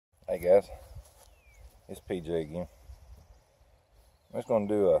Hey guys, it's PJ again. I'm just going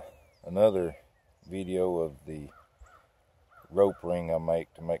to do another video of the rope ring I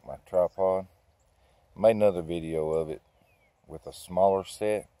make to make my tripod. I made another video of it with a smaller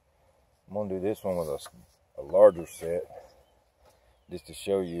set. I'm going to do this one with a larger set just to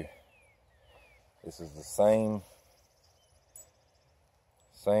show you this is the same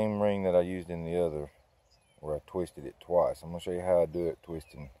ring that I used in the other where I twisted it twice. I'm going to show you how I do it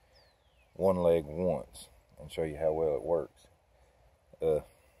twisting one leg once and show you how well it works,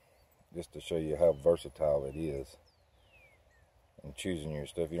 just to show you how versatile it is in choosing your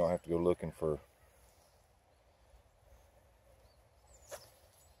stuff. You don't have to go looking for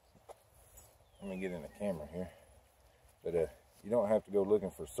let me get in the camera here, but you don't have to go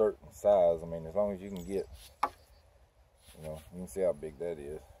looking for certain size. I mean, as long as you can get, you can see how big that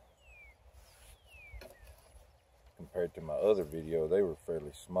is compared to my other video. They were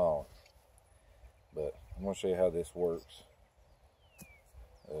fairly small. But I'm going to show you how this works.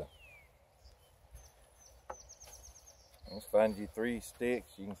 Let's find you 3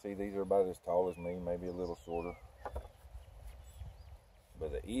 sticks. You can see these are about as tall as me, maybe a little shorter.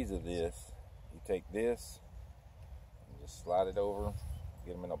 But the ease of this, you take this and just slide it over,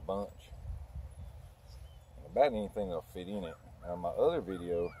 get them in a bunch. And about anything that'll fit in it. Now, in my other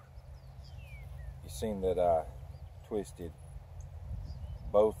video, you seen that I twisted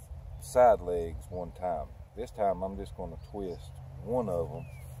both side legs one time. This time I'm just going to twist one of them.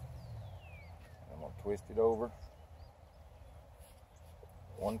 I'm going to twist it over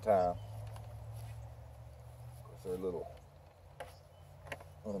one time because they're a little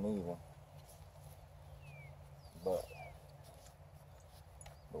uneven. But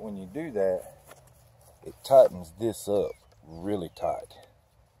when you do that, it tightens this up really tight.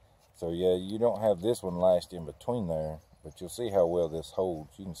 So yeah, you don't have this one lashed in between there, but you'll see how well this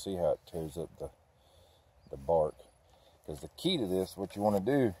holds. You can see how it tears up the bark. Because the key to this, what you want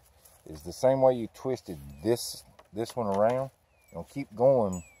to do is the same way you twisted this one around, you'll keep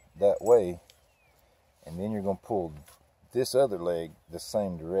going that way, and then you're going to pull this other leg the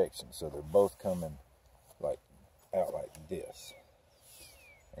same direction, so they're both coming like out like this.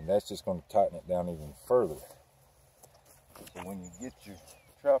 And that's just going to tighten it down even further. So when you get your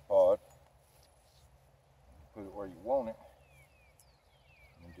tripod, put it where you want it,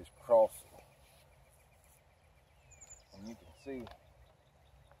 and just cross it. And you can see,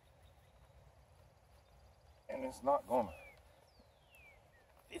 and it's not gonna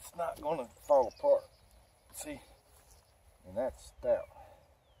fall apart. See, and that's stout.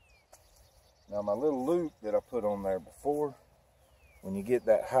 Now my little loop that I put on there before, when you get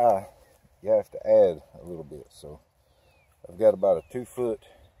that high, you have to add a little bit. So I've got about a 2-foot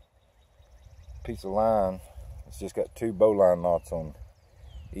piece of line. It's just got 2 bowline knots on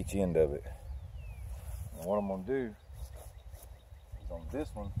each end of it. And what I'm going to do is on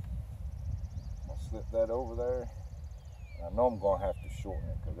this one, I'm going to slip that over there. And I know I'm going to have to shorten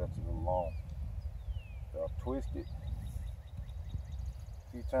it because that's a little long. So I'll twist it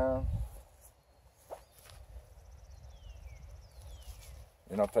a few times.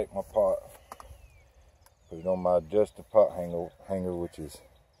 Then I'll take my pot, put it on my adjusting pot hanger, which is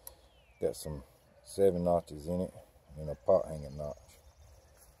got some 7 notches in it and a pot hanging notch.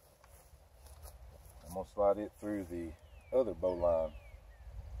 I'm going to slide it through the other bow line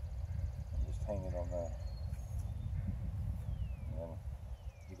and just hang it on there. And then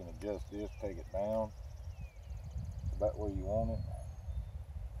you can adjust this, take it down to about where you want it,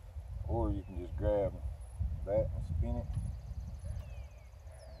 or you can just grab that and spin it.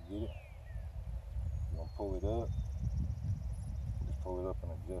 Get it? You're going to pull it up, just pull it up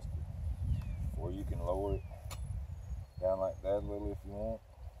and adjust it. Or you can lower it down like that a little if you want.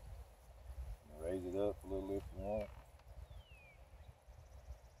 And raise it up a little if you want.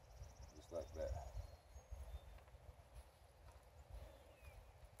 Just like that.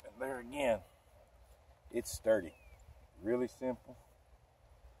 And there again, it's sturdy. Really simple.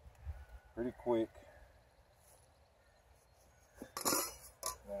 Pretty quick.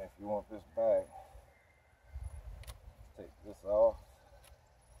 Now if you want this back, take this off.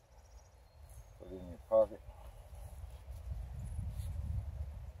 Put it in your pocket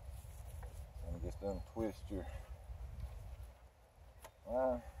and just untwist your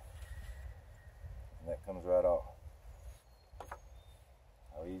line, and that comes right off.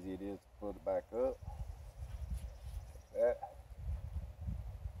 How easy it is to put it back up, like that.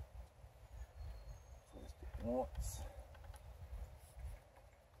 Twist it once.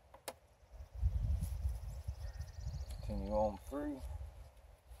 Continue on through.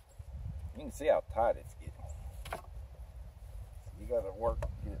 You can see how tight it's getting. So you got to work to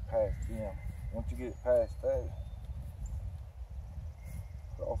get it past Yeah, once you get it past that,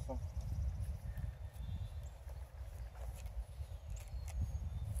 cross them.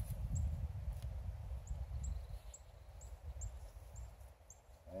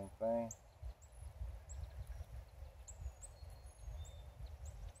 Same thing.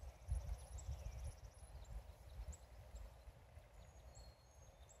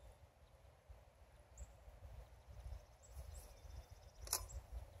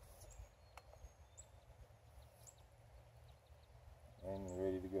 And you're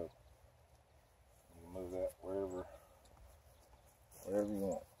ready to go. You can move that wherever you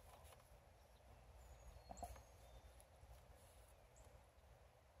want.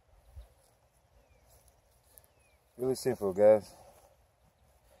 Really simple, guys.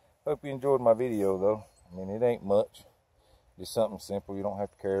 Hope you enjoyed my video though. I mean, it ain't much. Just something simple. You don't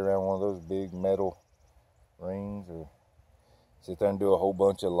have to carry around one of those big metal rings or sit there and do a whole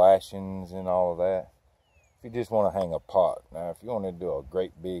bunch of lashings and all of that. If you just want to hang a pot. Now, if you want to do a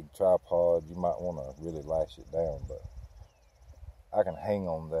great big tripod, you might want to really lash it down, but I can hang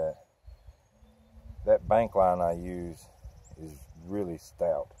on that. That bank line I use is really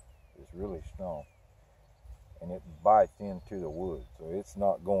stout. It's really strong. And it bites into the wood, so it's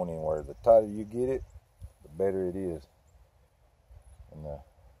not going anywhere. The tighter you get it, the better it is. And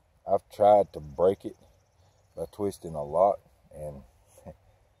I've tried to break it by twisting a lot, and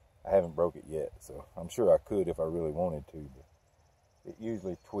I haven't broke it yet, so I'm sure I could if I really wanted to, but it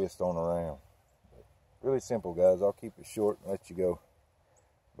usually twists on around. But really simple, guys. I'll keep it short and let you go.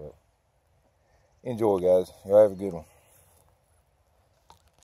 But enjoy, guys. Y'all have a good one.